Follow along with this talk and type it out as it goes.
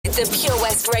the Pure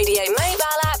West Radio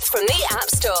mobile app from the App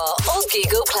Store or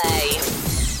Google Play.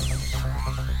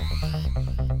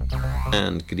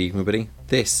 And good evening, everybody.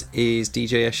 This is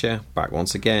DJ Escher, back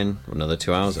once again for another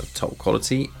 2 hours of top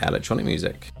quality electronic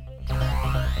music.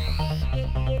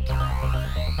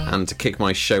 And to kick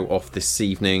my show off this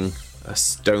evening, a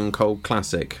stone cold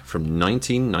classic from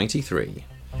 1993.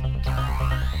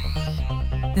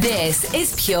 This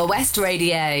is Pure West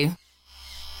Radio.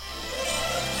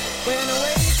 When I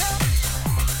wake up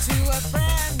to a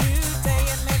brand new day,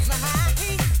 it makes me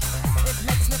happy. It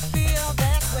makes me feel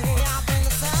that way. I've been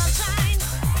the sunshine,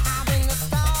 I've been the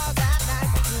stars at night.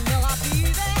 You know I'll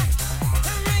be there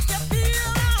to make you feel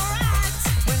alright.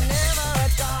 Whenever a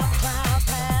dark cloud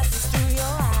passes through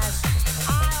your eyes,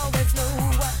 I always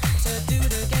know what to do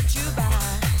to get you by.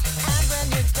 And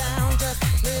when you're down, just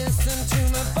listen to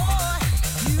me, boy.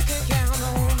 You can count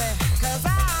on me, 'cause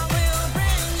I will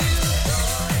bring you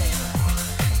joy.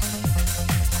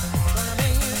 Gonna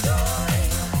bring you joy.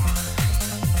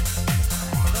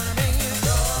 Gonna bring you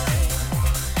joy.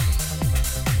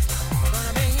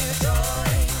 Gonna bring you joy.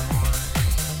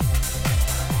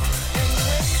 When you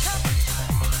wake up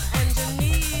and you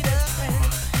need a friend,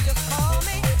 you just call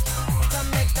me to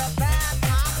make the bad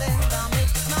times end. I'll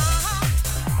make you smile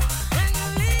when you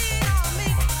lean on me,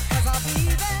 'cause I'll be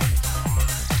there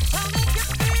to make you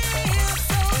feel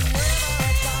so. Whenever a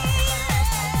dark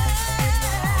cloud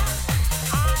passes,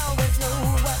 I always know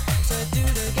what to do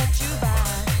to get you by.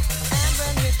 And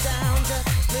when you're down, just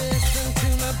listen to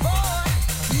me, boy.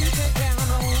 You can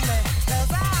count on me,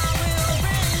 'cause I will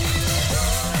bring you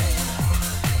joy.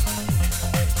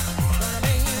 Gonna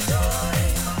bring you joy. Gonna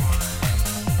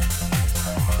bring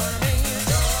you joy. Gonna bring you joy. Gonna bring you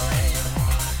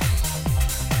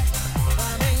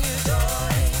joy. Gonna bring you joy.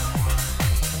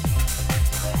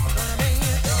 Gonna bring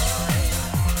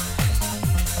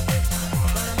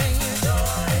you joy. Gonna bring you joy.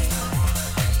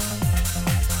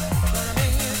 Gonna bring you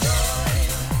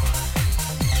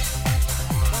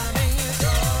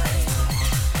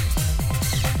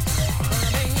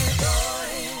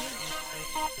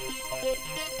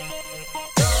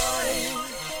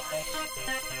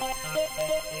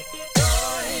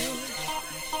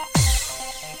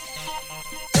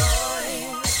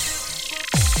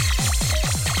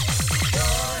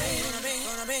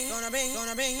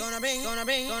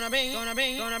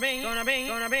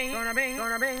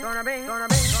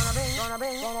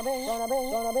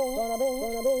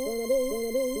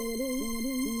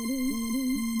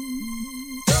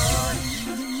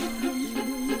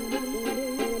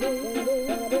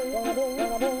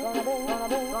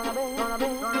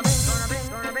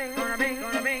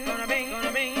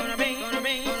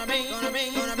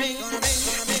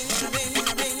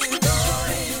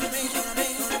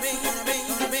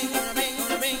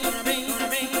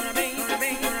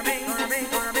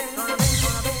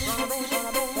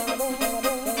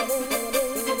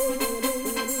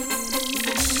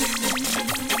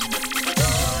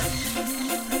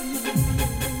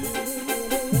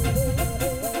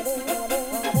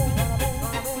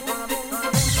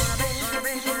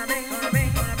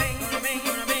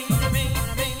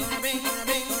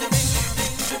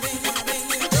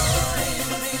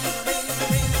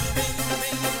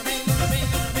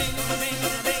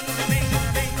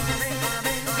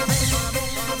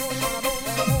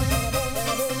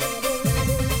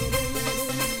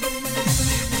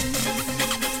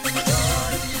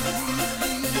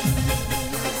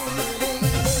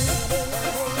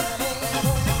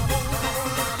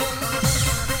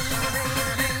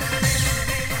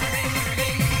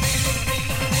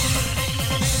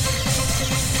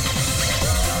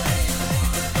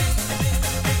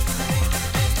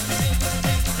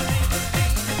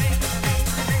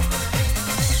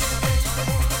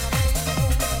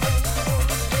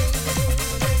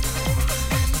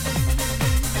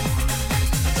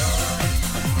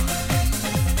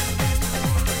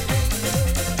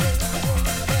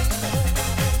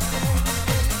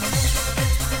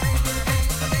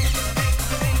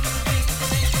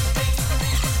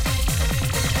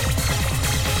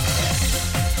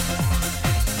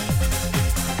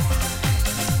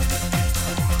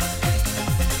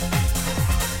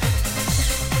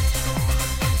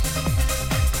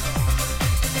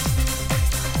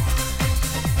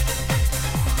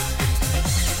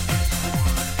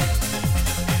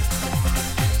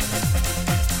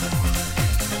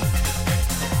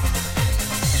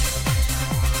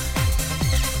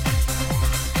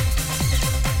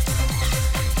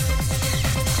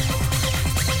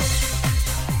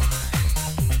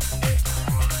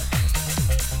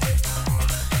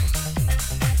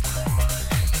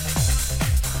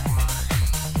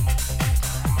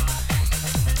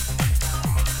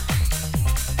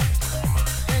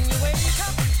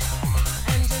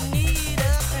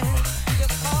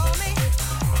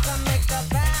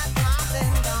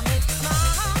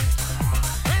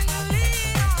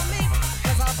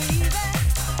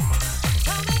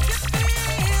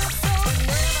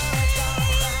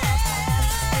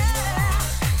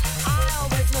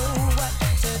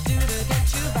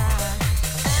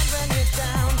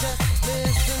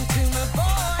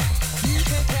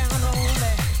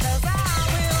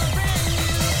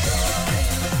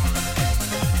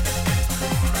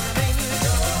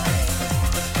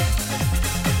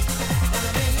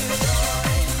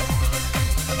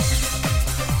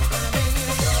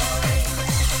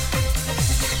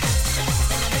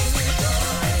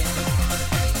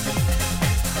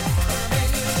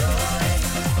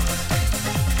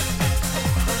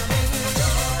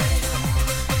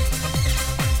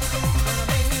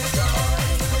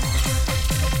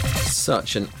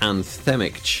Such an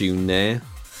anthemic tune there,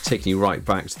 taking you right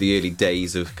back to the early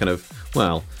days of kind of,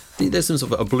 well, there's some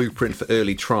sort of a blueprint for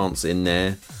early trance in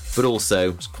there, but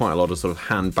also there's quite a lot of sort of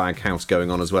handbag house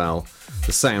going on as well.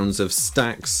 The sounds of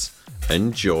Stax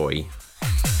and Joy.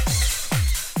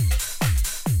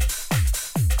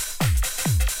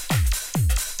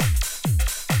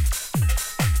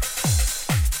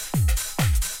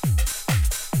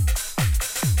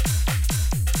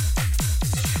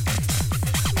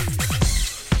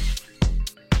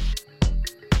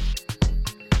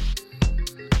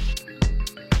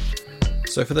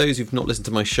 So for those who've not listened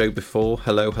to my show before,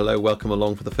 hello, welcome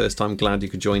along for the first time, glad you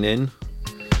could join in.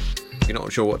 If you're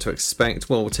not sure what to expect,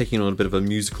 well, we're taking on a bit of a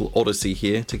musical odyssey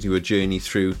here, taking you a journey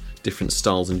through different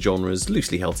styles and genres,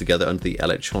 loosely held together under the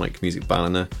electronic music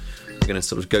banner. We're going to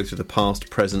sort of go through the past,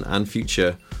 present and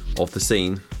future of the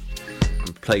scene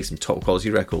and play some top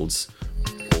quality records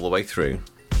all the way through.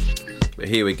 But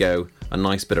here we go, a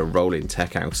nice bit of rolling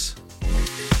tech house.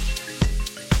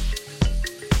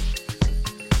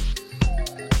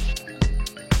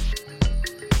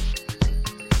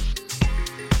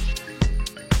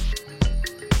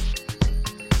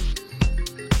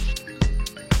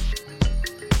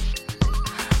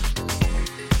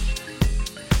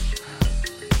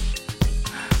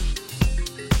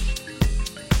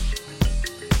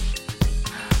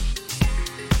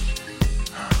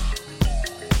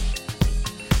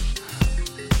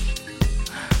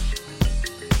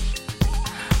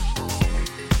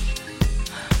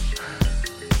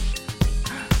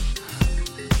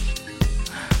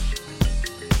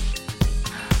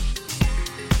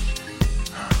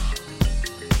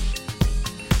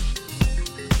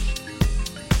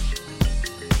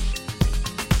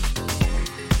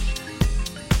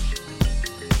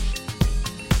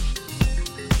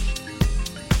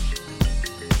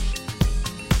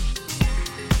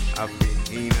 I've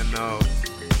been in and out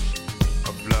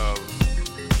of love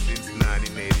since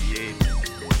 1988.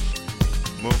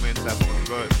 Moments I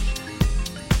forgot,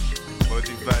 but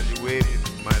evaluating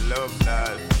my love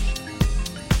life,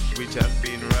 which has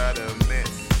been rather a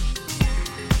mess.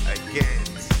 I can't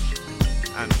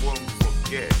and won't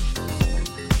forget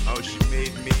how she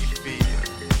made me feel.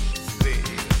 Say,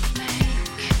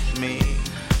 make me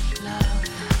love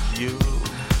you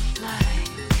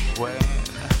like when.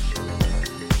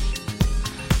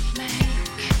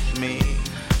 Me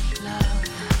love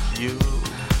you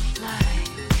like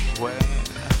when.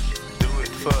 Do it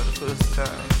for the first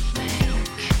time.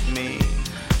 Make me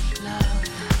love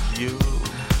you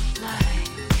like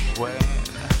when.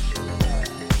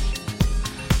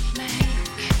 Make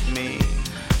me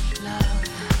love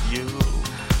you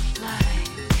like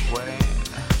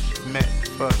when. Met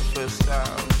for the first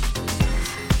time.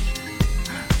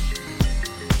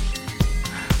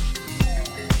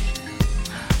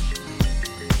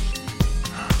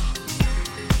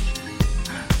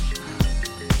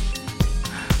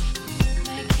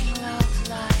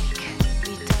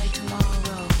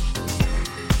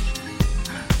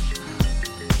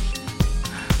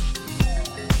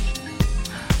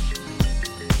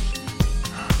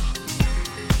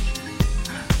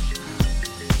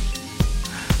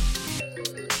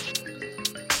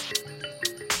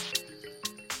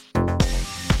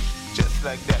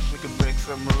 Like that, we can break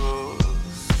some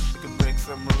rules. We can break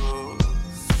some rules.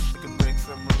 We can break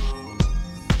some rules.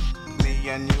 Me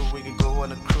and you, we can go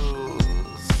on a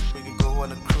cruise. We can go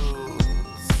on a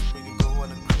cruise. We can go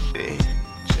on a cruise. Hey,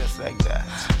 just like that.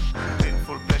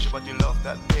 Painful pleasure, but you love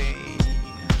that pain.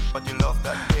 But you love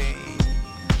that pain.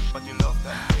 But you love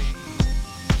that pain.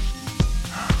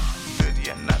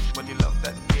 Dirty and nasty, but you love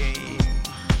that game.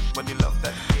 But you love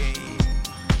that game.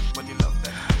 But you love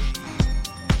that game.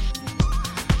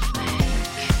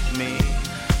 Me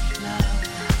love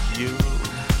you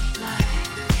like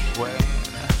when.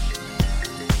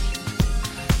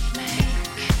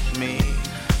 Make me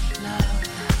love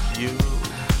you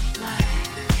like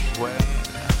when.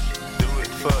 Do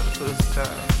it for the first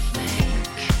time.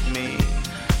 Make me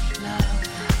love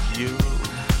you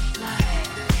like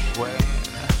when.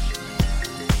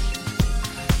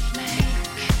 Make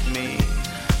me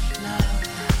love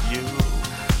you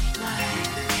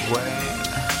like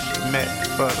when. Met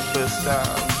for the first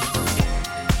time.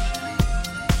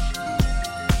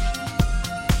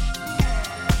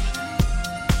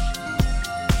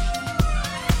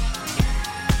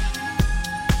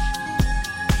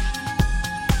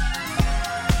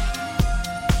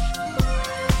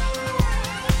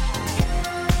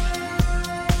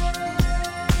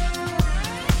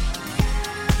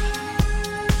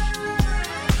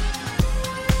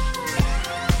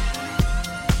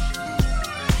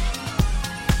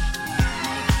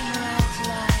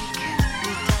 Love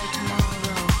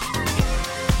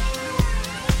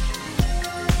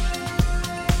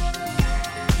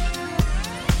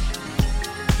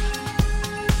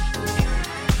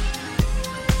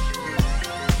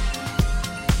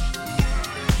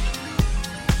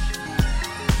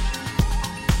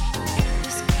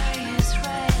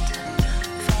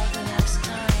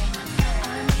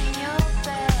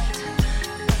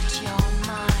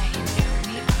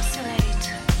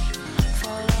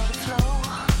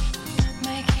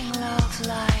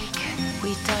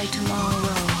we die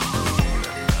tomorrow.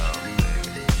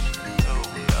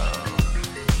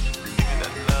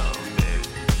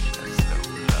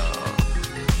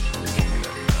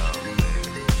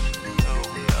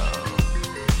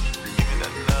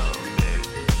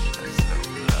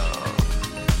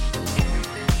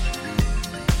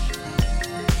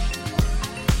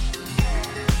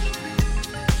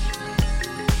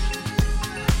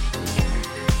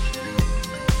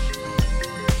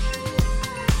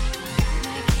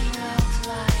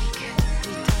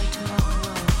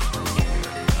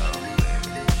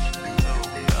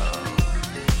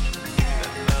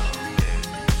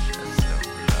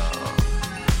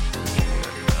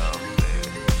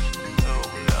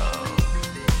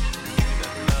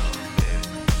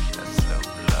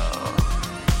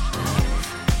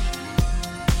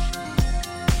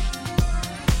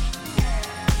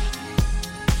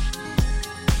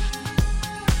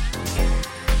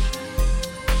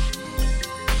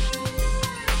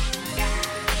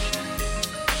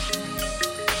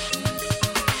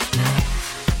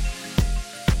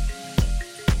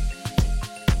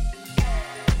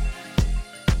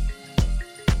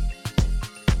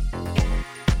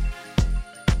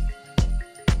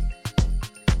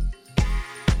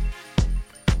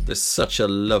 There's such a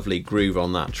lovely groove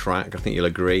on that track, I think you'll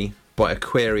agree. By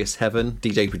Aquarius Heaven,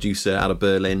 DJ producer out of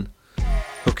Berlin,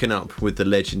 hooking up with the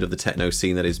legend of the techno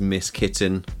scene that is Miss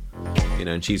Kitten. You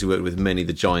know, and she's worked with many of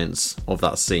the giants of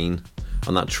that scene.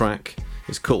 And that track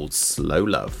is called Slow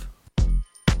Love.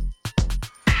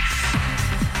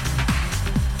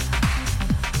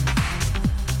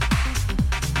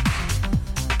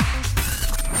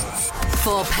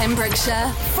 For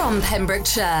Pembrokeshire, from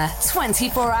Pembrokeshire,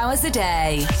 24 hours a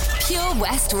day. Pure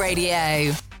West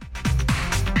Radio.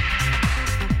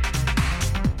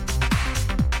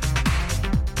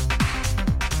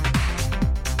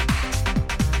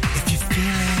 If you're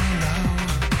feeling low,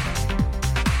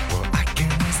 well, I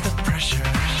can ease the pressure.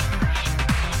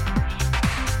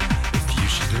 If you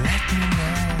should let me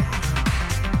know,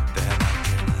 then I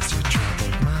can ease your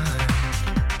troubled mind.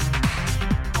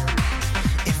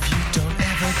 If you don't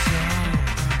ever go,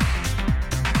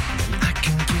 then I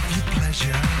can give you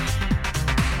pleasure.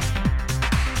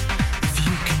 If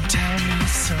you can tell me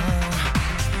so,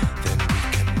 then we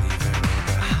can leave it all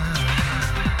behind.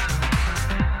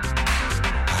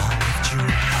 I'll lift you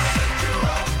up. I'll lift you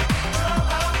up.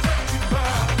 I'll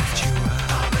lift you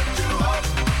up. I'll lift you up.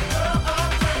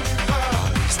 I'll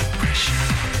ease the pressure,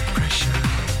 pressure,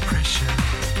 pressure,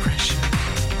 pressure.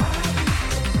 I'll lift you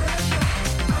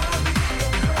up.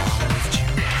 I'll lift you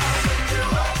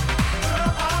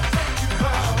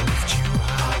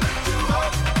up. I'll lift you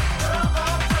up.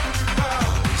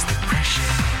 I'll ease the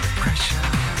pressure, pressure,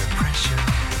 pressure,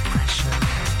 pressure.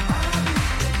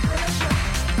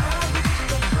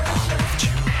 I'll lift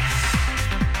you up.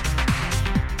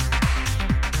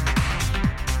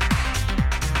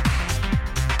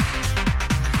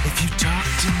 If you talk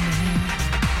to me,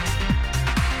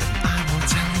 then I will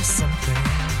tell you something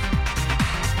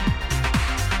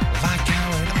like how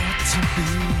it ought to be.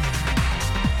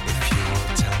 If you will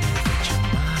tell me that you're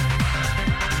mine,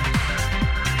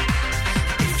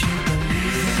 if you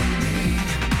believe in me,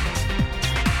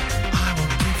 I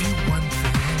will give you one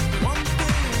thing.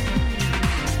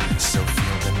 So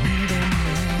feel the need in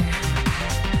me,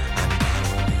 and I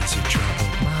will ease your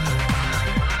troubled mind.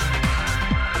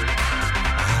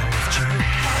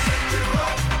 I'll lift you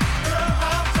up.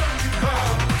 I'll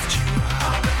lift you up.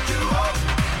 I'll lift you up.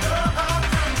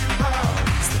 I'll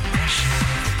ease the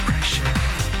pressure,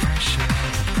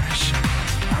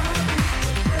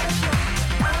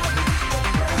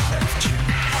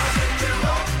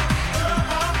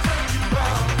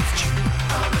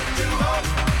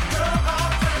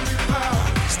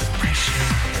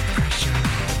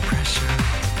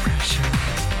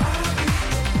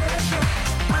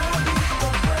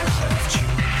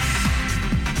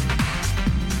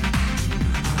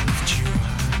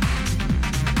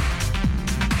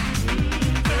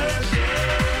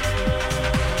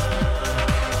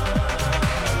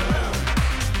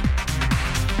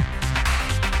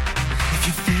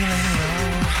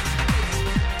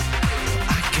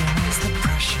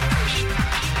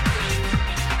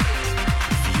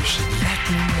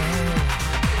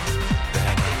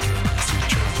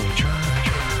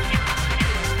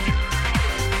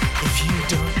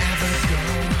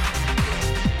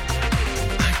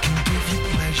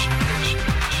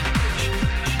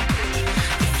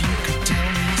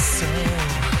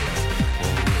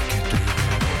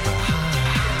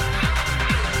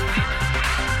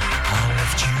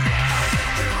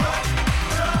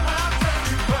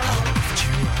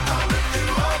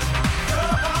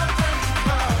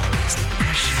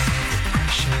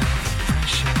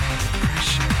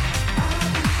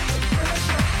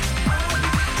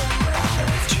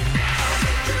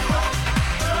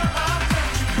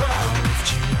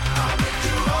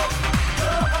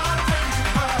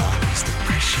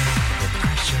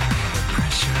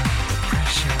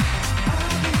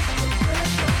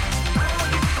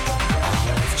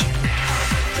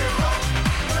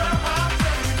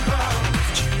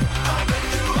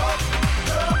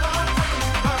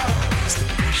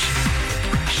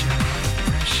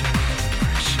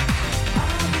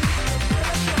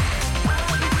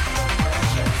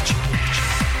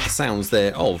 sounds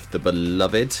there of The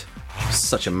Beloved.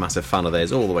 Such a massive fan of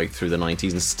theirs all the way through the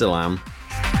 90s and still am.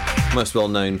 Most well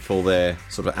known for their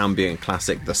sort of ambient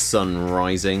classic The Sun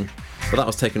Rising, but that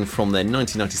was taken from their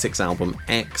 1996 album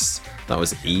X. That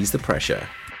was Ease the Pressure.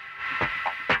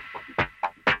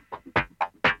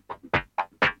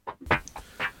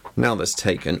 Now let's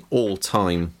take an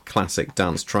all-time classic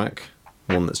dance track,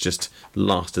 one that's just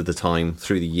lasted the time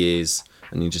through the years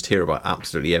and you just hear about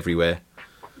absolutely everywhere.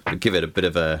 But give it a bit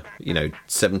of a,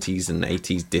 70s and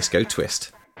 80s disco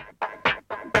twist.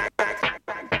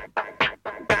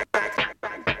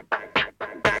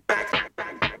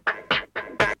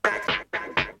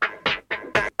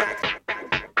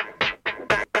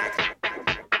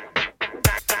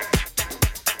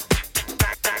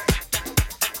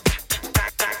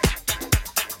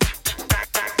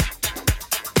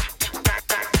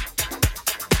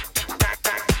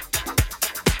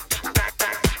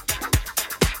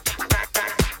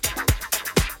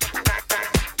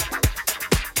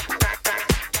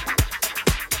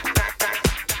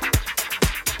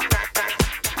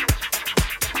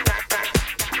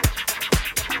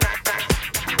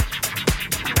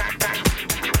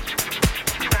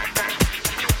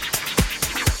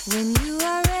 When you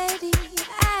are ready,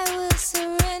 I will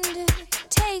surrender.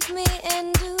 Take me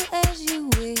and do as you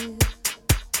will.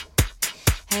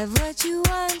 Have what you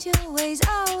want, your way's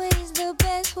always the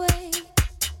best way.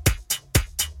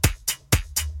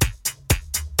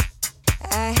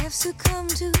 I have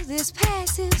succumbed to this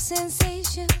passive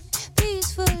sensation,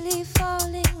 peacefully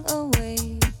falling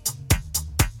away.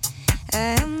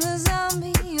 I am the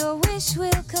zombie, your wish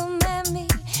will command me.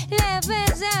 Laugh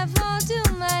as I fall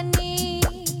to my knees.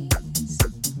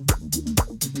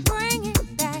 Bring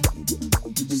it back,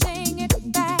 sing it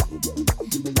back.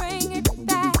 Bring it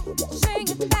back, sing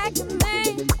it back to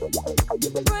me.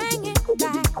 Bring it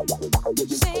back,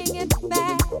 sing it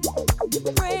back.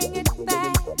 Bring it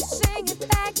back, sing it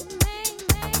back to me.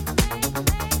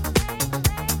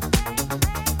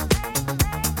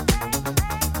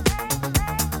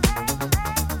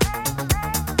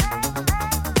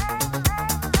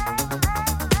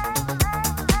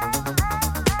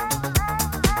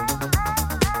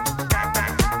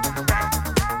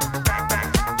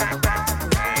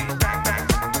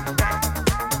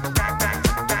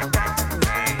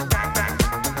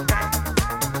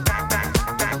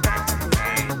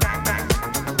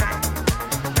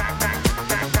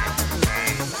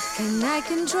 Can I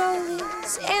control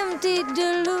this empty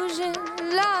delusion,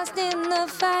 lost in the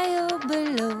fire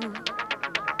below?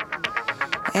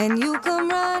 And you come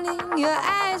running, your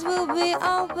eyes will be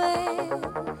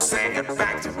open. Sing it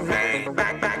back to me,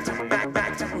 back to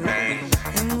me.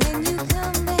 And when you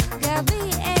come back, I'll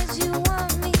be as you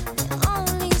want me,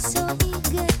 only so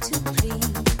eager to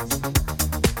please.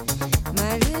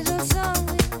 My little song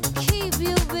will keep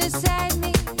you beside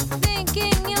me,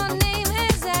 thinking your name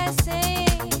as I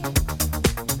sing.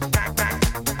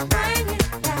 Bring it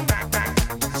back,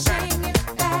 sing it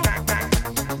back.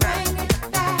 Bring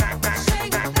it back,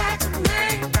 sing it back to me.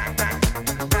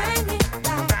 Bring it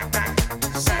back,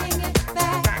 sing it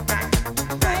back.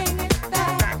 Bring it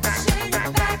back, sing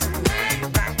it back to me.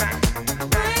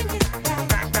 Bring it back,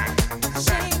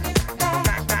 sing it back.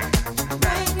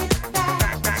 Bring it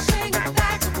back, sing it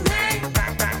back to me.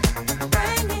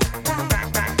 Bring it back,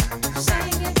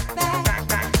 sing it back.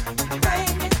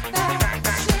 Bring it back,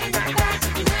 sing it back to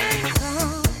me.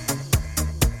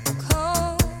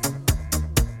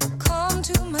 Come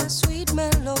to my sweet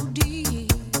melody.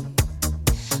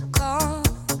 Come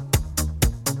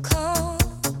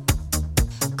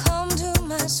to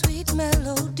my sweet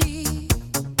melody.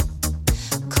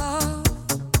 Come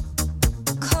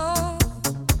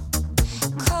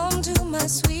to my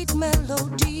sweet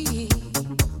melody.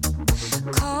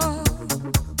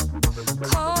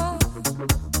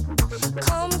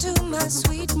 Come to my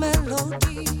sweet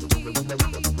melody.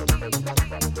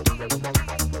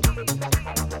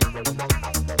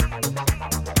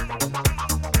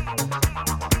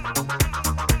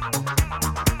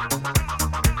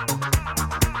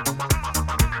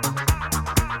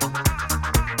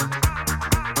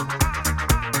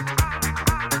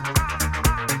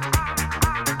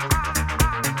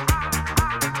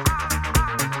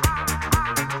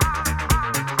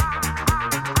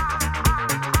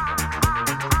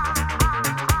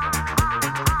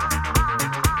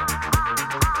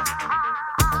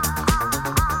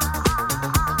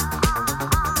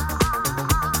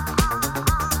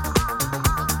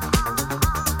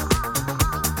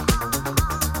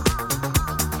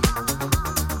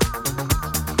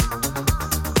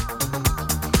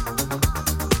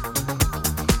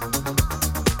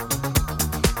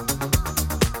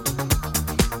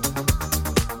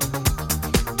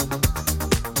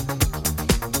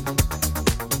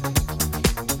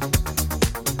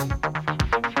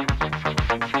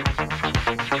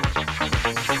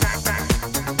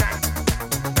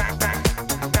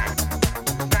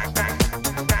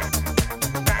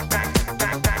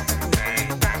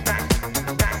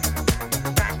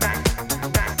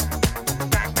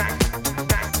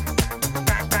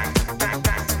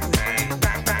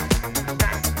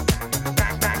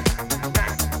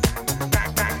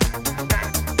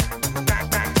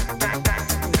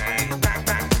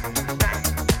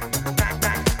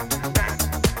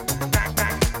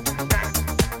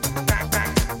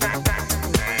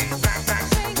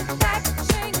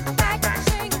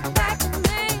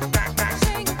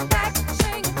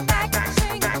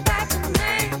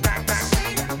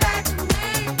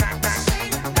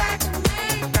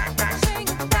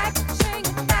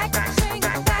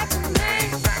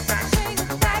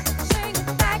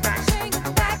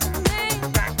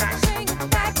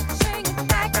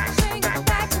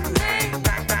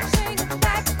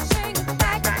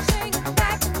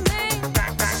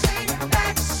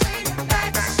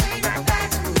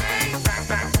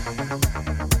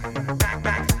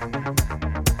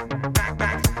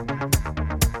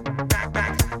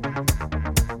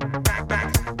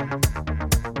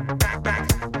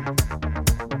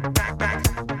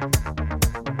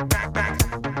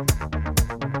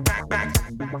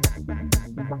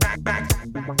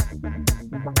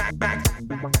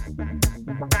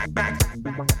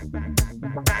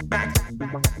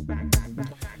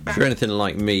 If you're anything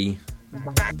like me,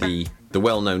 the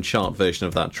well-known chart version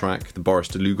of that track, the Boris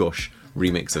Dlugosch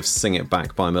remix of Sing It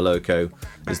Back by Moloko,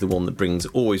 is the one that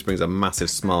always brings a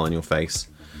massive smile on your face.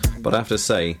 But I have to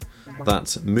say,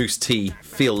 that Moose T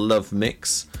Feel Love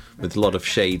mix, with a lot of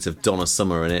shades of Donna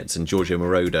Summer in it and Giorgio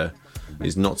Moroder,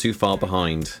 is not too far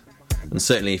behind. And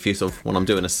certainly if you when I'm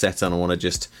doing a set and I want to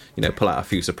just, pull out a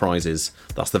few surprises,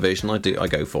 that's the version I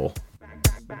go for.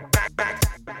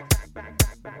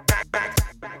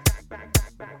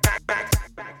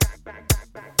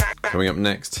 Coming up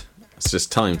next, it's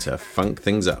just time to funk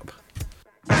things up.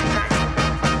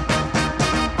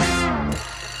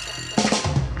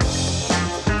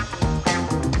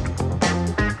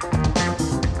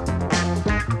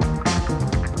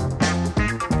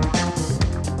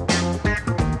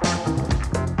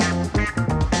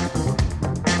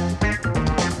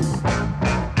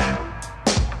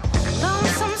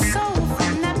 Lonesome soul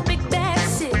from that big bad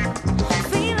city,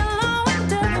 feeling low and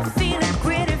dirty, feeling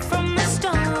gritty from the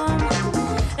storm.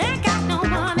 Ain't got no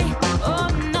money, oh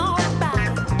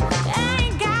nobody,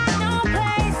 ain't got no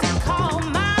place to call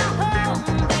my home.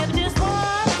 Baby, just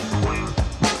walk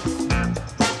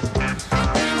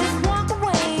and just walk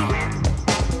away.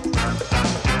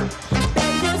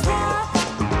 Baby, just walk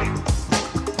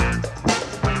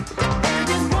and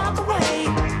just walk away.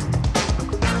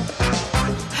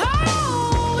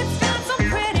 Oh, it's not so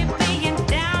pretty being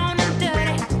down and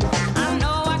dirty. I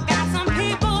know I got some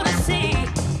people to see.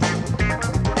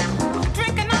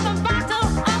 Drink another bottle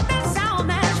of that sour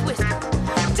mash whiskey.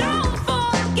 Don't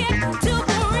forget to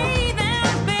breathe in,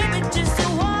 baby, just to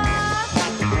walk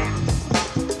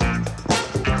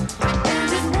and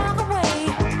just walk away.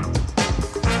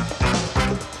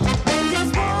 And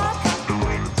just walk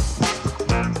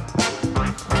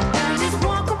and just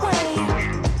walk away.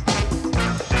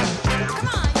 Come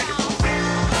on, y'all.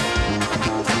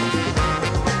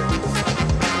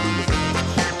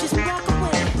 Just walk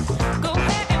away. Go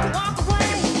ahead and walk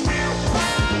away.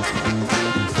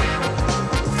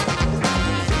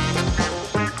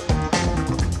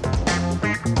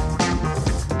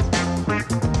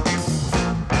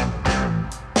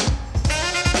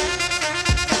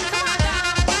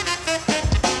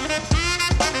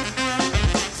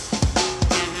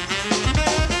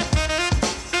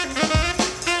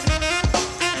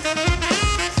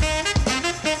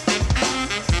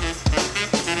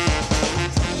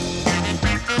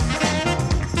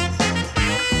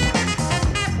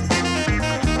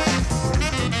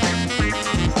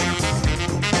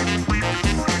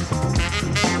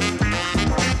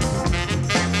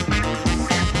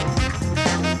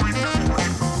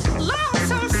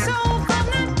 Lonesome soul from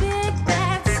that big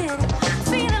bad city,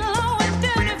 feeling low and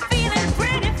dirty, feeling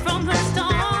gritty from the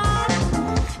storm.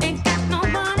 Ain't got no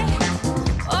money,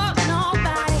 oh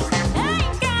nobody,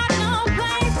 ain't got no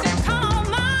place to call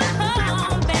my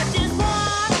home. Baby, just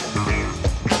walk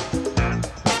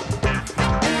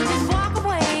and just walk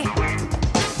away.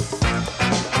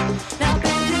 Now,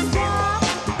 baby, just walk.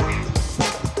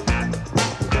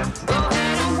 Go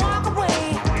ahead and walk away.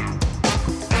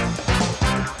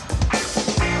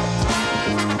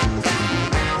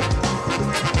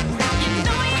 You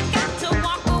know you got to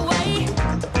walk away.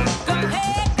 Go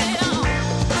ahead, get on.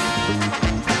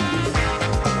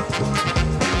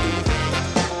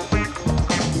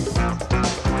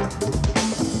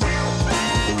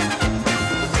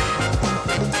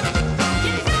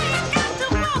 You know you got to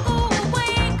walk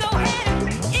away. Go ahead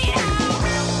and get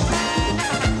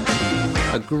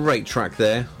on. A great track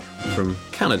there from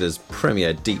Canada's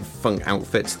premier deep funk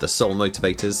outfit, the Soul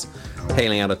Motivators,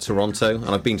 hailing out of Toronto. And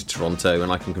I've been to Toronto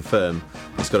and I can confirm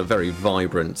it's got a very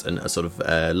vibrant and a sort of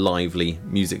lively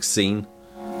music scene.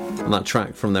 And that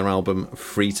track from their album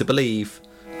Free to Believe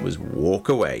was Walk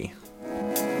Away.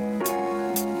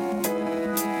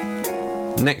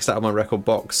 Next out of my record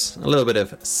box, a little bit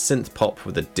of synth pop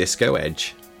with a disco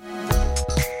edge.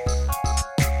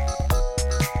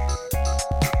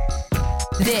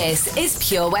 This is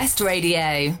Pure West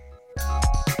Radio.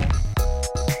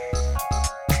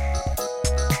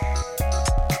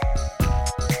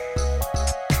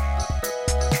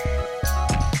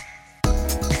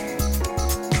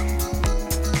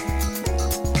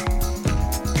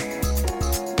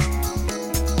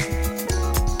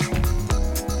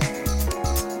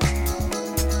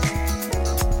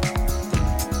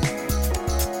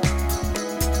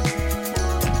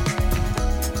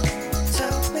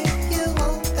 Tell me you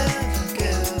won't ever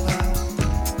give up.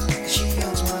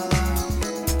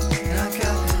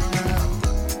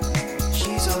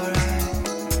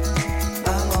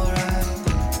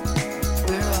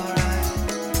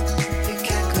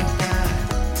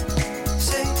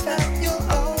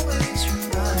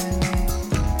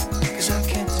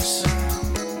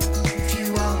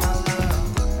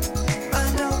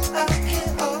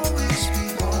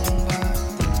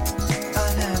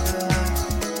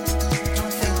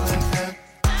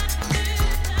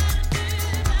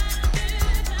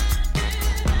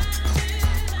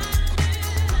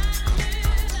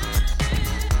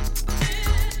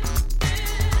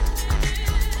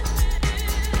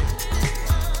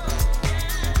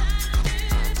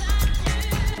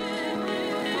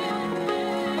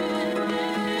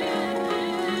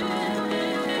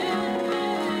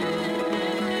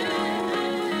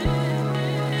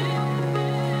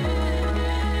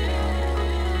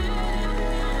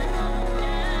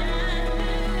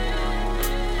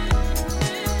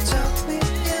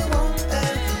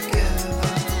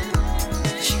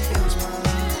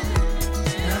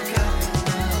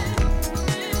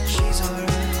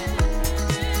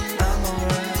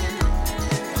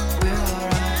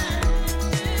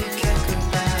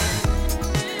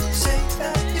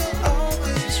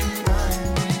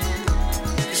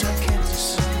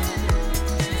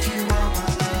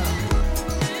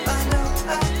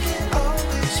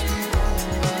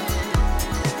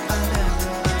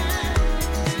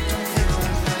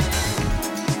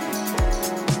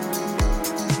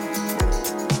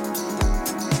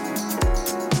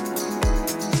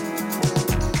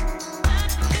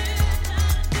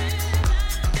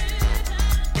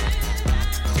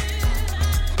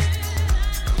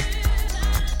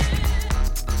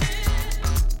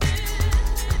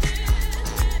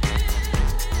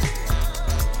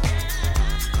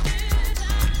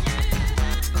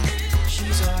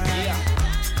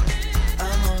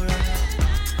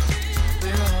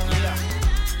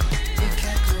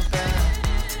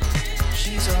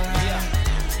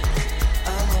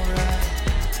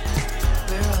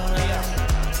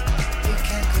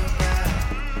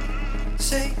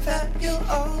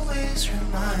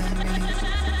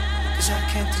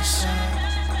 can't decide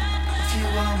if you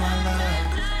are my love.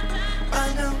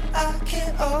 I know I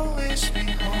can't always be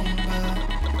home,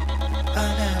 but I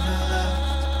never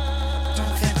loved.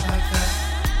 Don't think like that.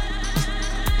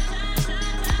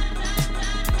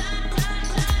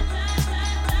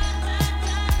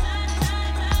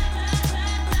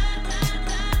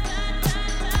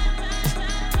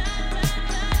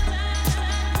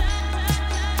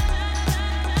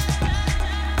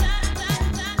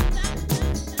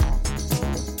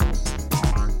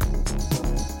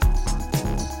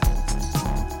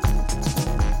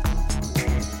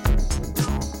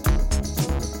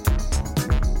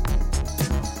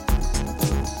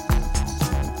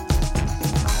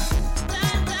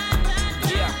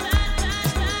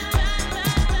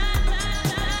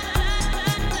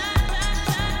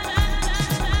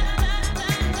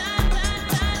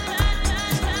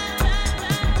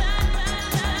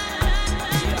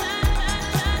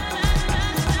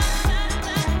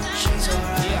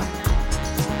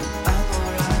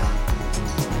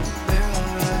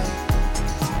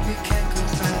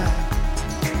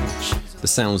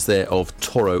 Sounds there of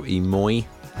Toro y Moi,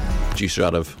 producer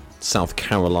out of South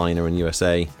Carolina in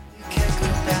USA.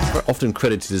 Often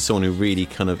credited as someone who really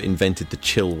kind of invented the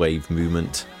chill wave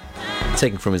movement.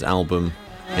 Taken from his album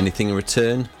Anything in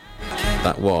Return,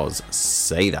 that was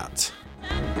Say That.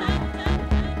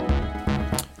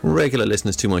 Regular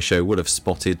listeners to my show would have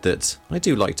spotted that I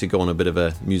do like to go on a bit of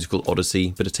a musical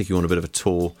odyssey, bit of take you on a bit of a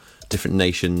tour, different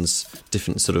nations,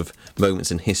 different sort of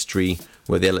moments in history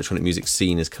where the electronic music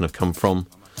scene has kind of come from.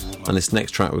 And this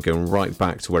next track, we're going right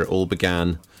back to where it all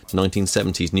began,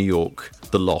 1970s New York,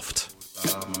 The Loft.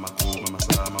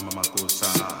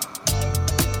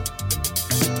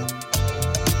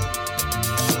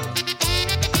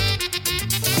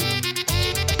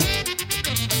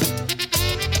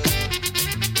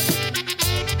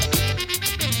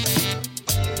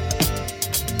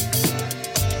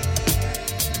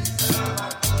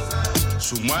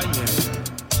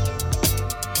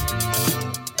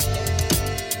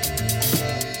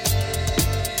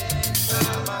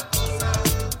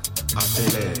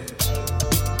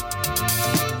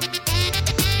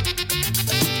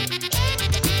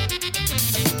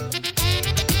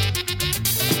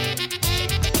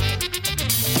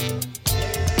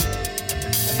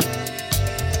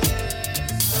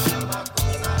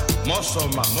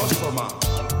 Mosoma.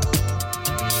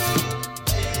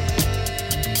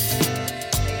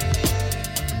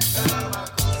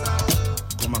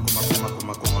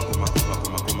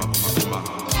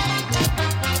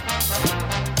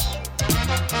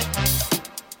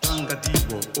 Tanga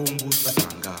tipo ombusa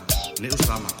tanga ne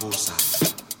usama kosa.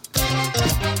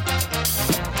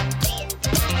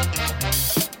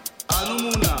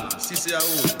 Anumuna sisi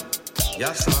au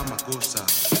ya sama kosa.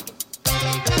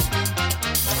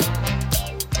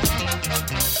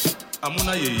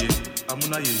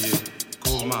 Amuna yeye,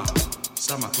 koma,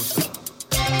 sama kosa.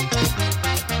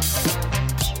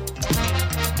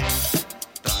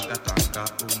 Tanga,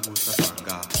 umbusa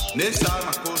tanga, ne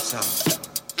sama kosa.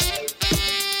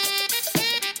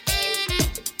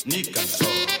 Ni canso.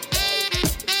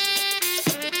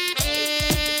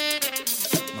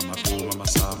 Mama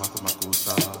sama, koma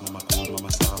kosa,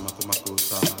 mama sama, koma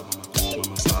kosa,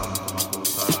 mama sama, koma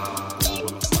kosa,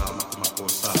 mama sama, koma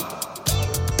kosa.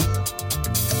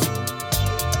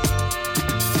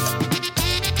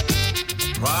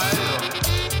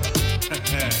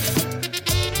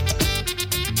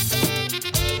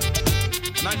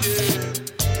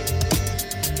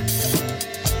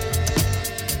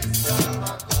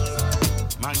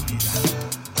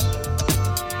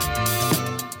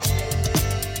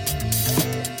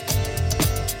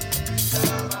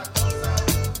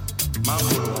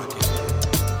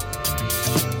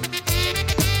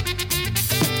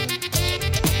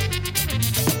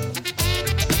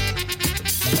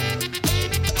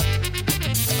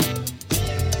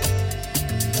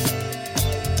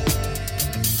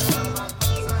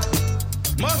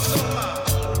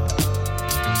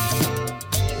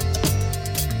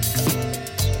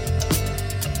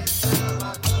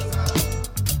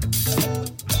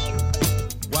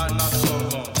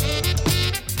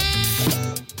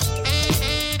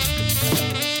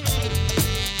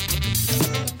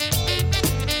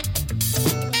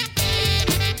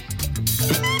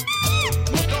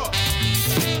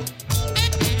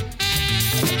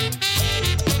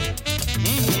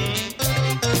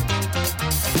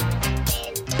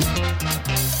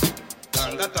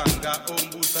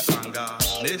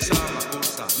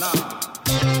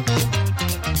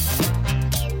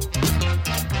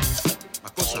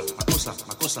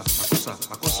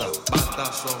 Makosa,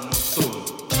 bata somos todos.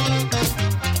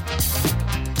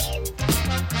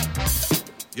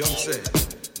 Yomse,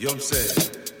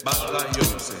 Bala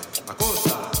Yomse,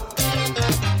 Makosa.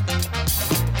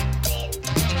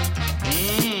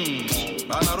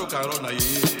 Bana roka rona ye,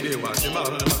 lewa, se ma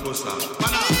rona Makosa.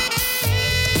 Bana.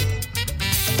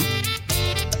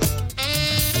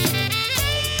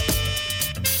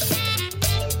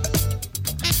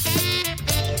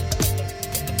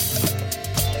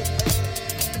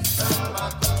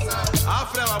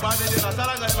 Afre mabade de na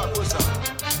sala ngai Makosa.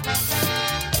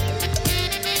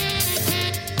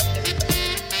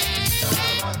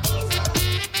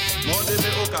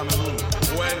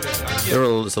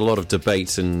 There's a lot of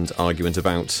debate and argument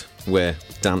about where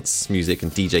dance music and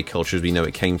DJ culture as we know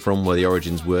it came from, where the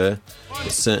origins were.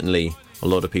 But certainly a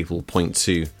lot of people point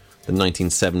to the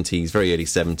 1970s, very early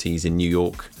 70s in New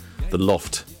York, the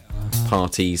loft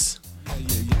parties,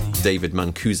 David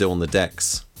Mancuso on the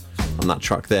decks, and that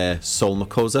track there, Sol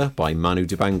Makosa by Manu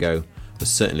Dibango, was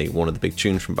certainly one of the big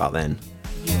tunes from back then.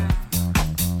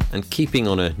 And keeping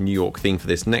on a New York theme for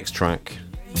this next track,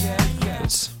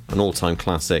 it's an all-time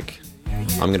classic.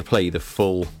 I'm going to play the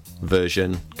full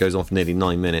version, goes on for nearly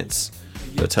 9 minutes,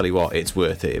 but I'll tell you what, it's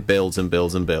worth it. It builds and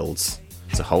builds and builds,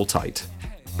 so hold tight.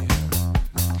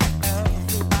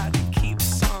 Everybody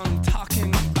keeps on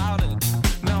talking about it.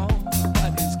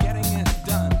 Nobody's getting it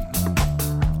done.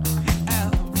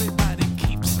 Everybody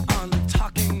keeps on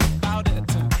talking about it.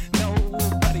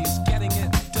 Nobody's getting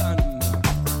it done.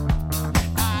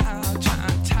 I'm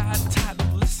tired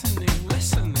of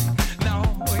listening,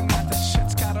 knowing that the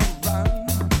shit's gotta run.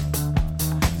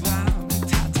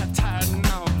 I'm tired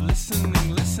now of listening,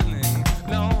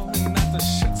 knowing that the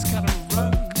shit's gotta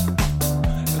run.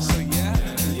 So yeah.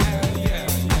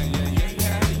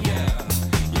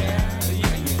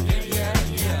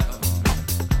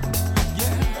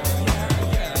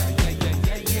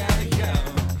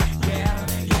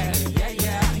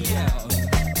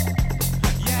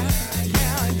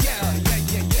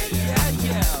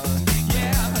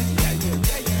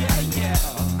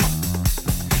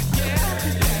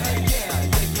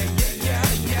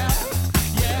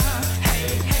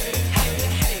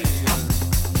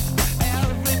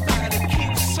 Everybody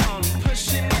keeps on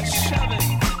pushing and shoving.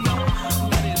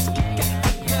 Nobody's getting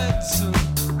the goods.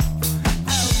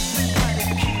 Everybody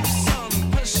keeps on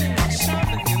pushing and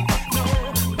shoving, and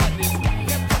nobody's getting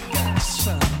the goods.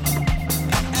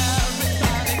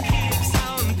 Everybody keeps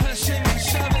on pushing and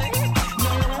shoving.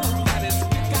 Nobody's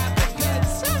got the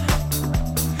goods.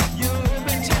 You've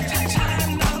been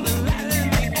trying on the letting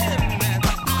me in, and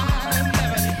I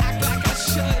never act like I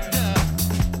should.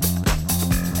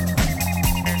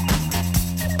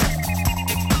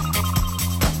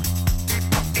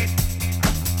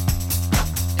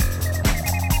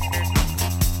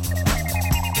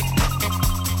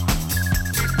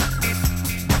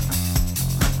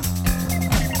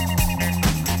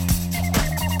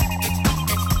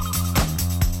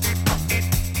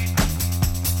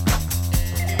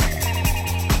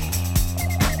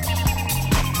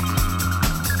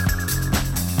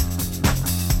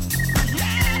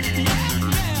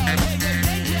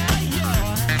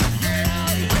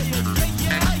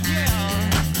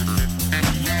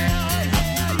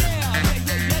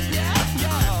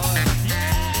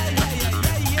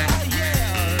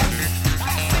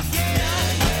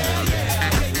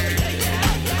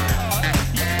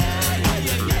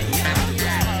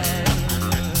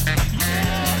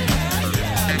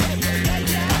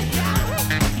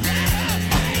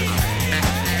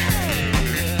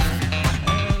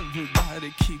 Everybody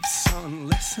keeps on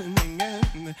listening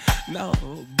in.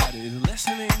 Nobody's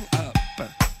listening up.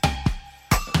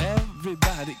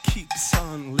 Everybody keeps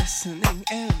on listening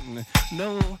in.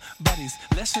 Nobody's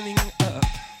listening up.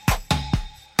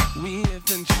 We've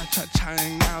been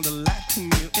trying now to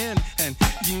lighten you in, and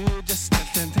you just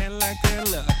stand like their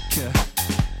luck.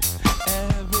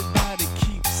 Everybody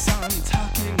keeps on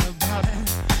talking about it.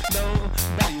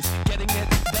 Nobody's getting it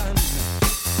done.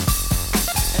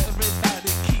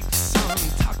 Everybody keeps on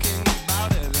talking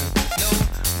about it.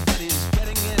 Nobody's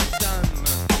getting it done.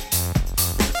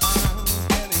 I'm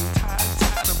getting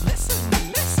tired of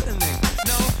listening,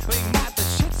 knowing that the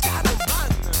shit's gotta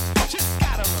run. Shit's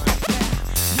gotta run.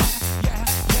 Yeah.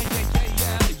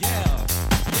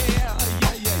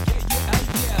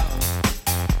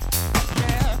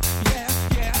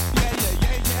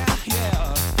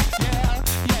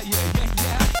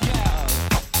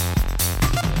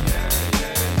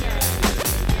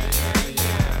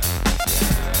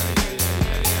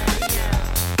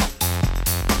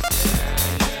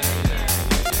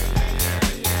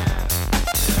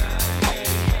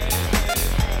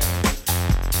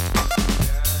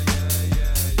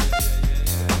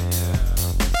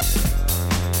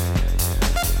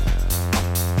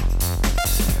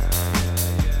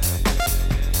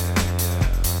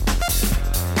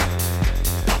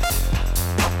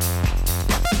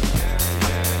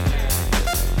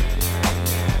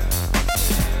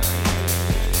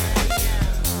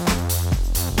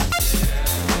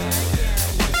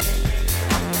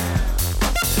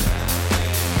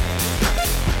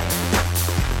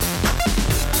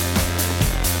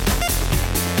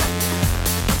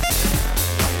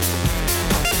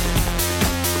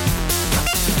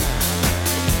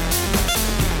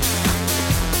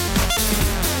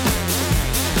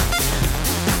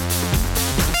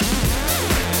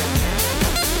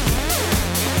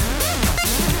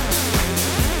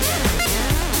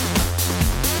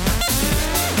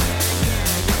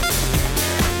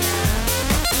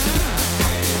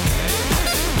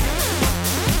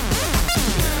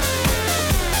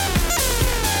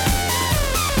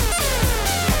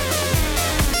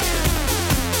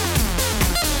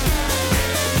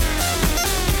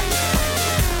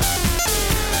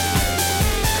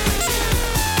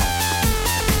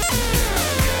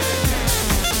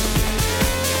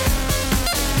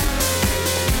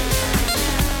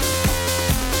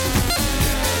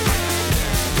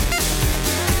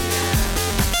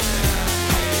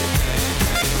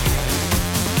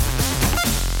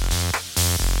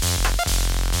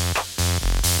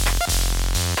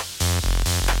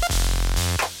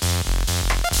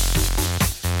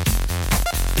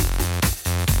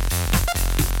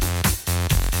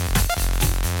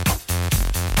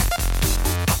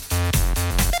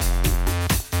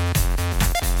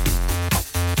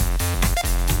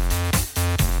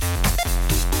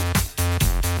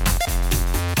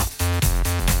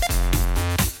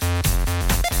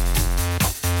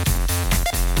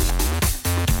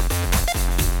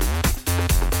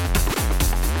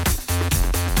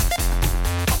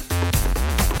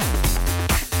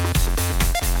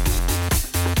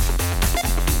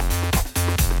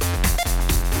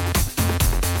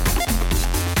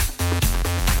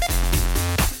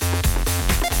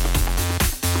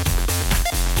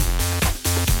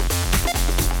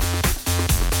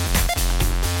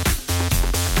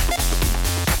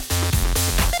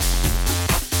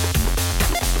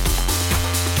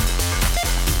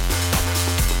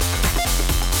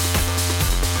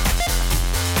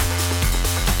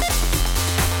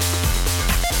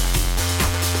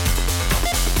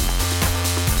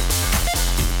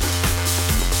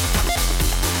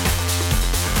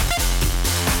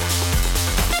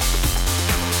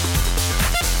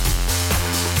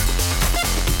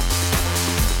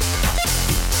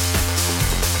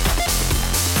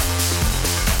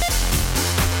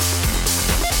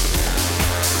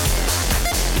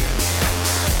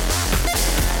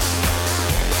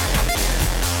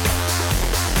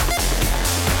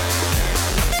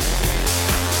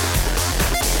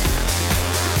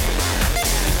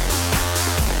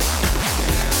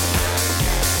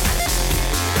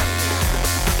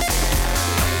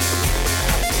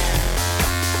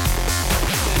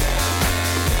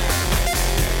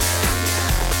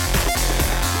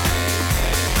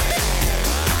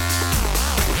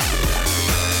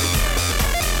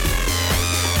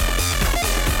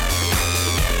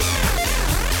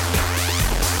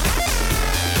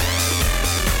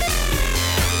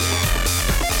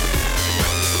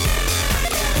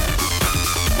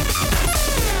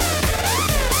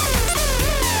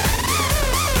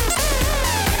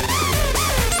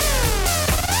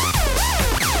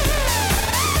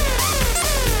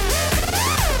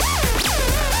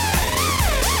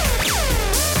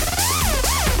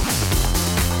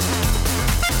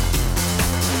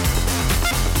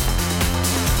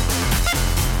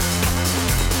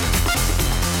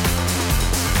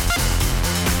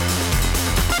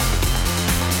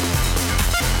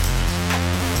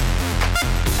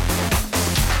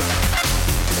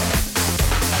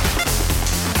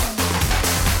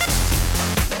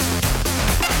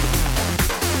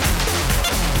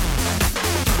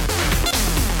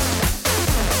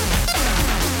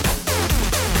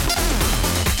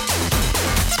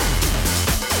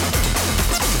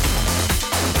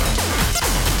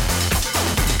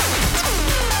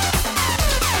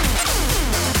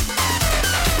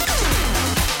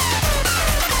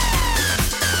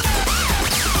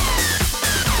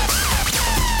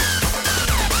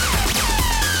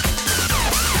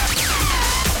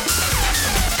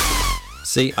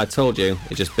 See, I told you,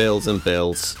 it just builds and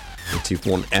builds into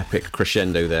one epic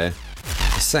crescendo there.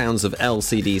 The sounds of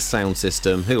LCD's sound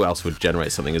system, who else would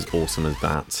generate something as awesome as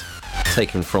that?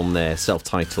 Taken from their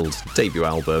self-titled debut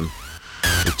album,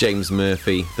 with James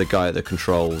Murphy, the guy at the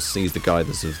controls. He's the guy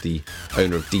that's of the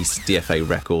owner of DFA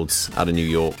Records out of New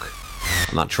York.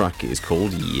 And that track is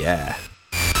called Yeah.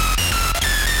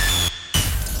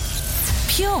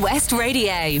 Pure West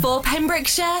Radio for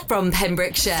Pembrokeshire from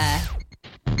Pembrokeshire.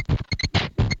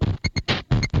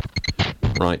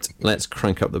 Right, let's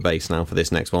crank up the bass now for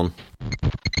this next one.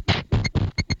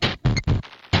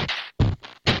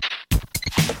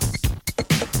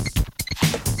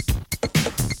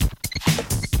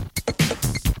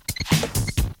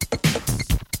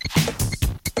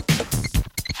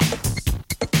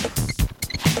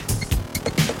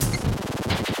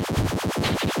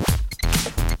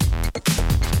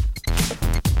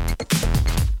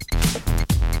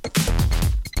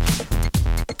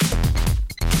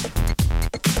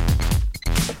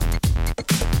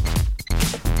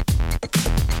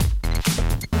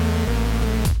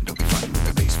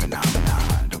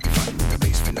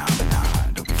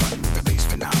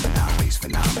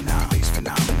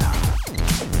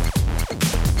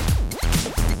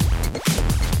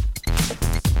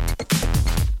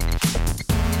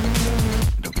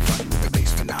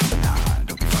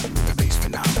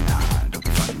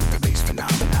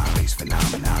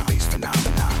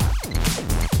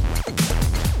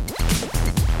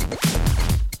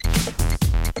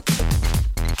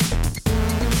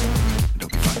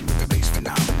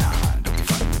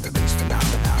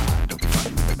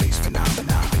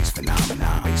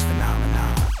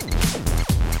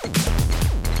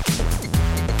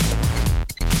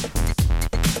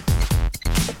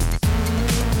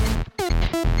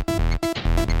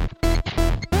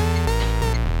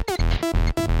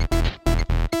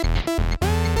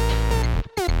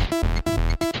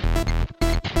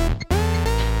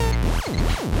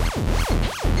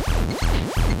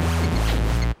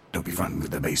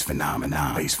 bass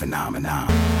phenomenon, bass phenomenon.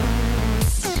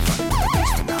 Bass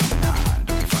phenomenon,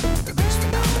 don't be fucking with the bass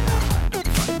phenomenon. Don't be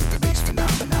fucking with the bass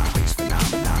phenomenon, bass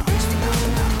phenomenon, bass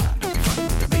phenomenon. Don't be fucking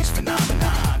with the bass phenomenon.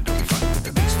 Don't be fucking with the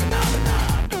bass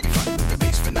phenomenon. Don't be fucking with the bass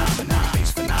phenomenon,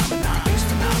 bass phenomenon, bass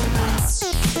phenomenon.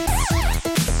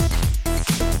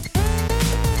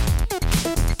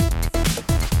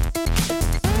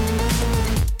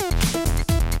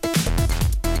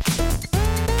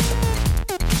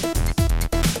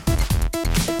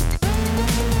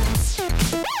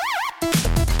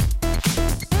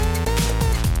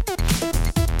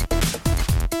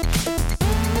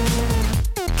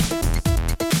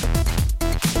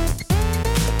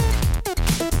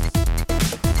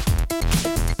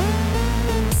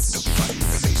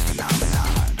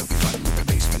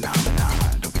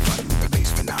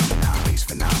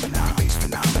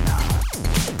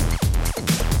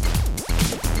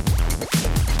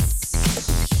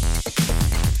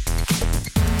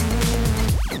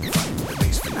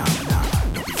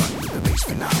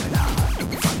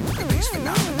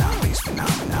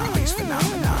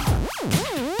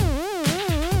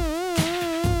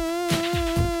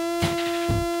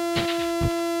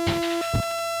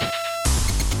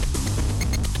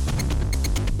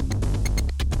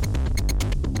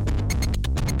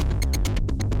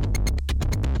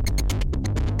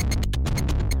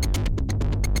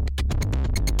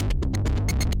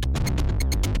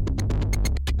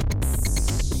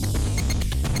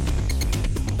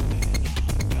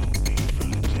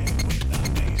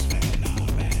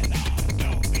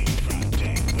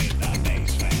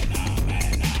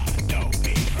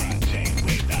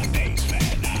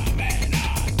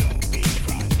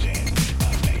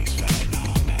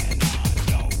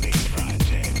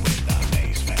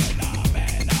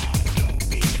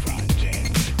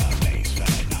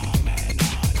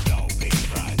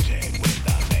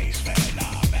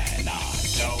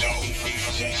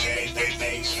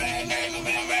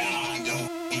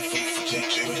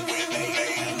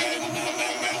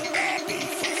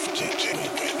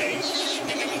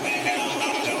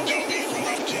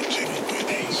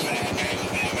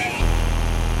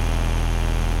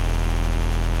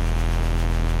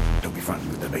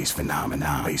 Bass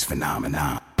phenomenon, bass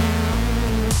phenomenon.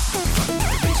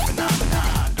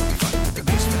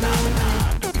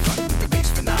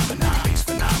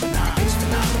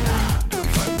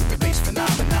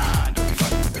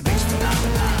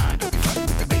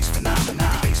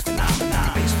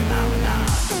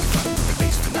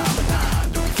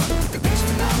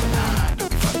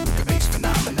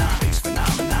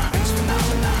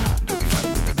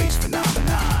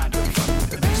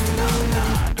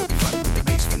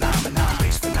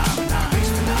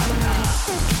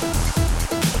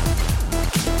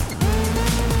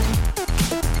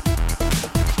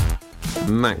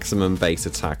 maximum bass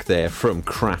attack there from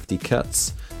Crafty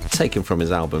Cuts, taken from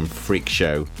his album Freak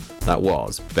Show. That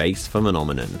was Bass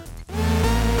Phenomenon.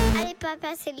 Allez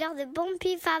papa, c'est l'heure de bon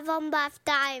pif avant bath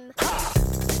time.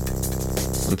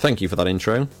 And thank you for that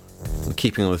intro. And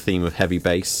keeping on the theme of heavy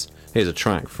bass, here's a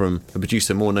track from a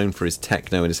producer more known for his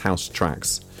techno and his house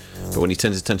tracks. But when he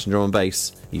turns his attention to drum and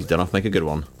bass, he's done off make a good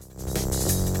one.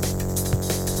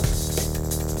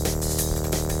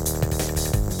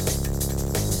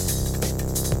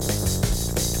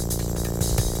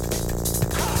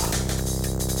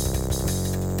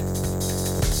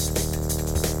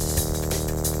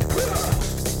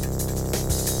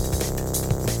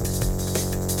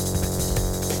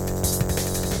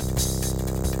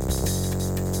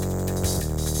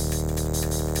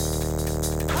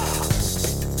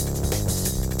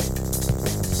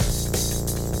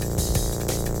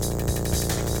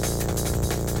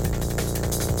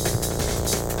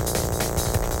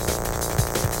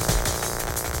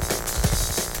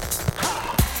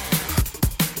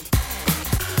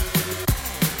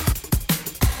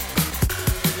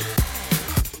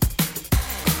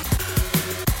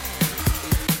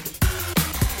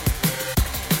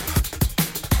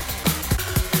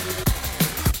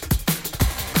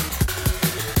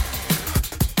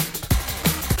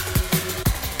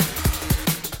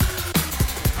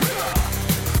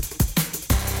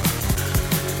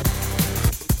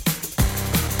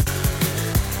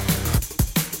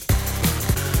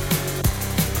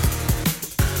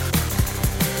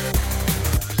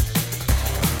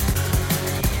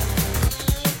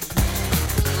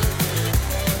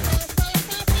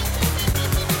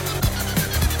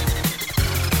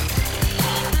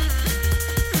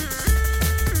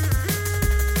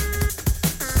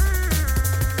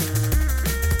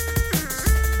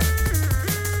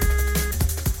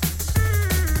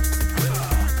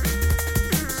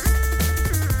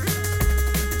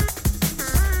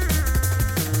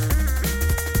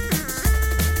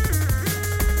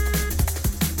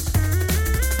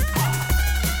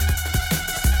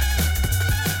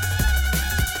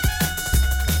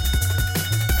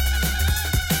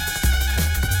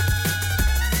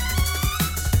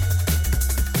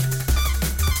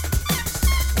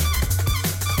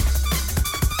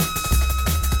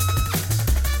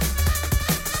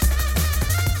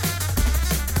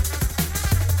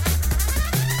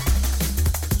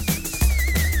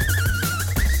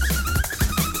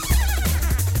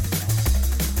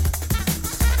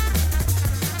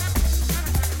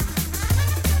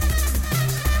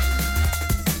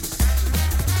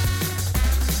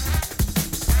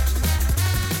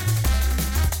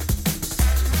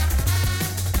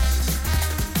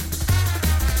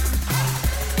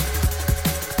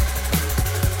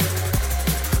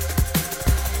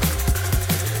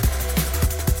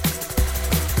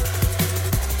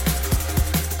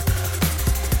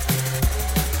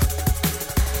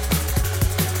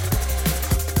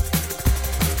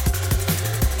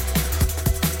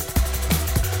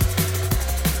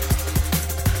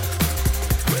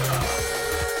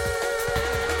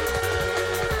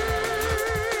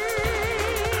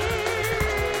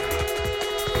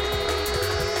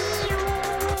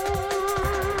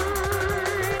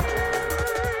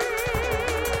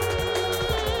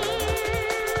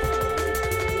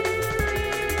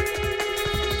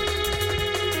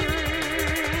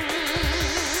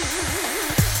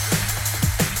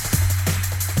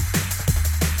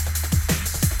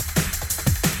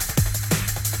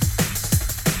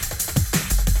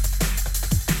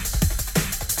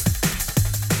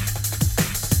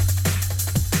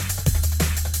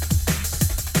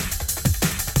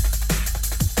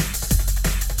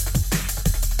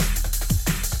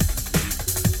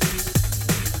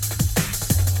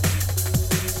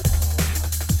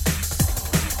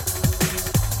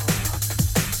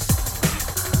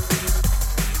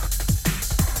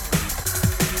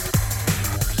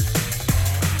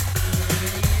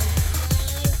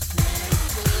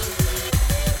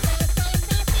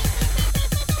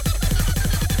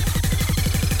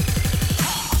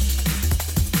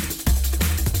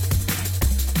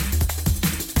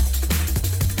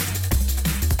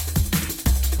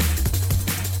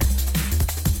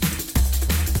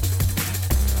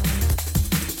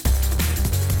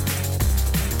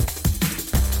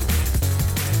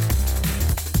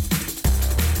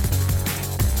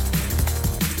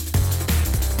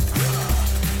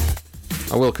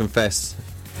 I will confess,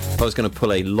 if I was going to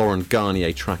pull a Laurent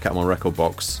Garnier track out of my record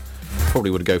box, probably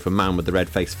would go for Man with the Red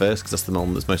Face first, because that's the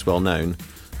album that's most well known.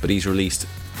 But he's released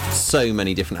so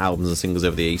many different albums and singles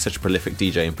over the years, such a prolific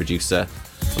DJ and producer,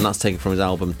 and that's taken from his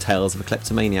album Tales of a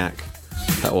Kleptomaniac.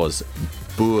 That was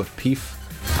Boer Pief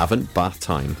Avant Bath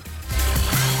Time.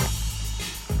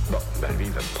 bah lui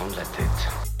il va me prendre la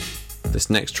tête. This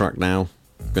next track now,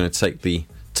 I'm going to take the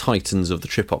titans of the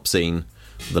trip-hop scene,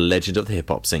 the legend of the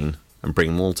hip-hop scene, and bring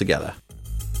them all together.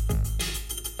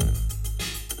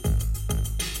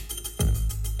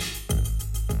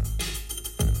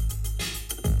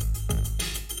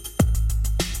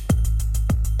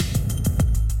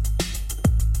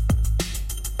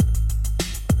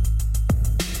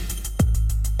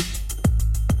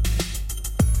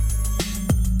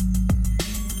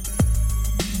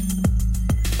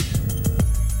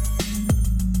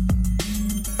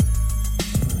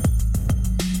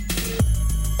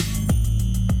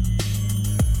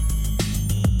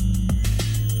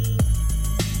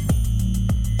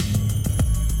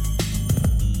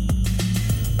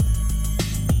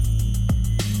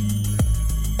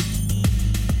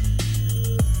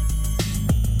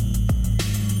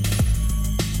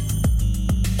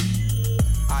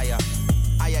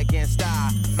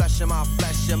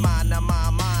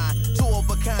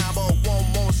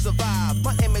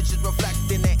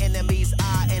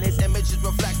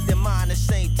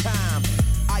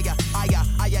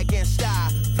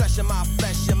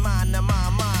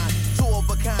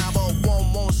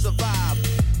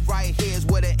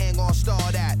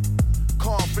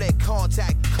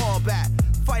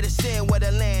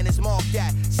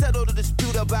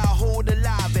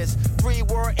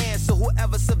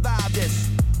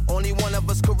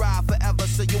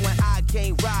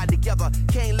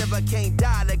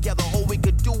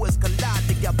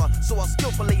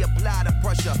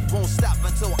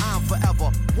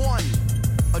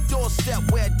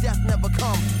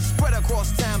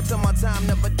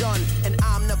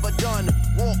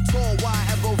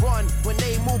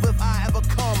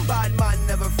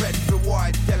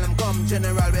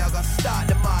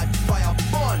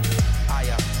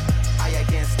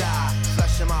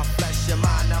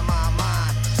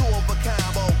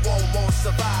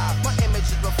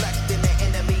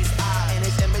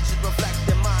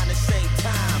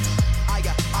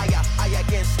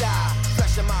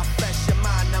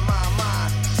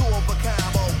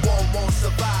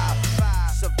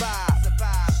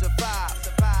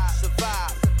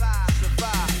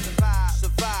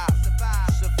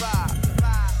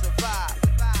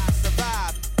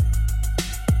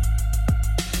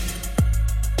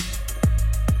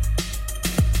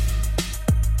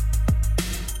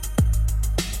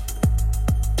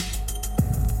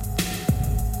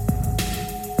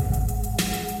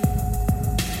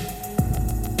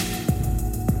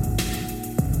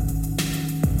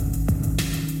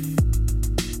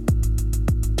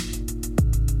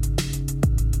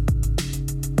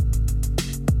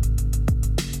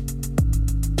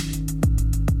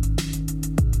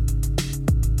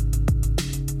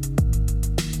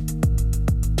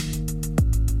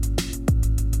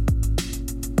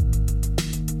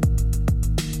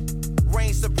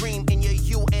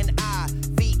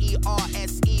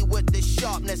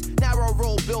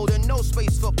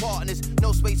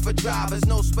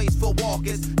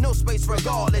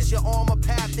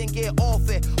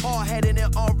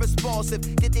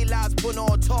 Get their lives put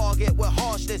on target with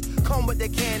harshness. Come with the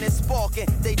cannon sparking,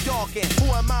 they darken.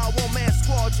 Who am I? One man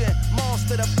squadron.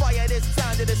 Monster the fire this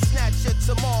time to the snatch it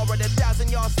tomorrow. The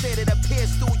 1,000-yard stare that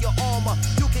pierce through your armor.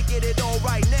 You can get it all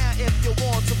right now if you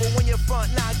want to, but when your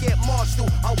front line get marched through,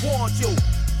 I warned you.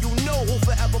 You know who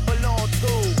forever belong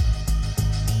to.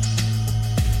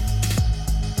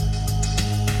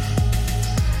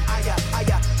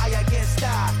 I against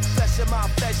die. Flesh of my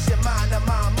flesh, your mind of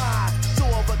my mind. Two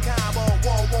of a kind, but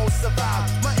one won't survive.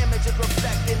 My image is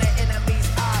reflecting the enemy's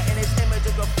eye, and his image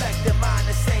is reflecting mine at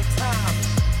the same time.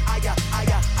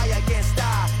 I against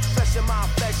die. Flesh of my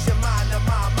flesh, your mind of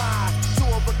my mind. Two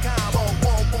of a kind, but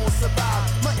one won't survive.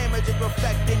 My image is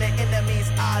reflecting the enemy's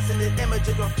eyes, and his image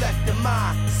is reflecting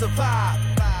mine. Survive,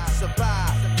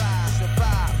 survive.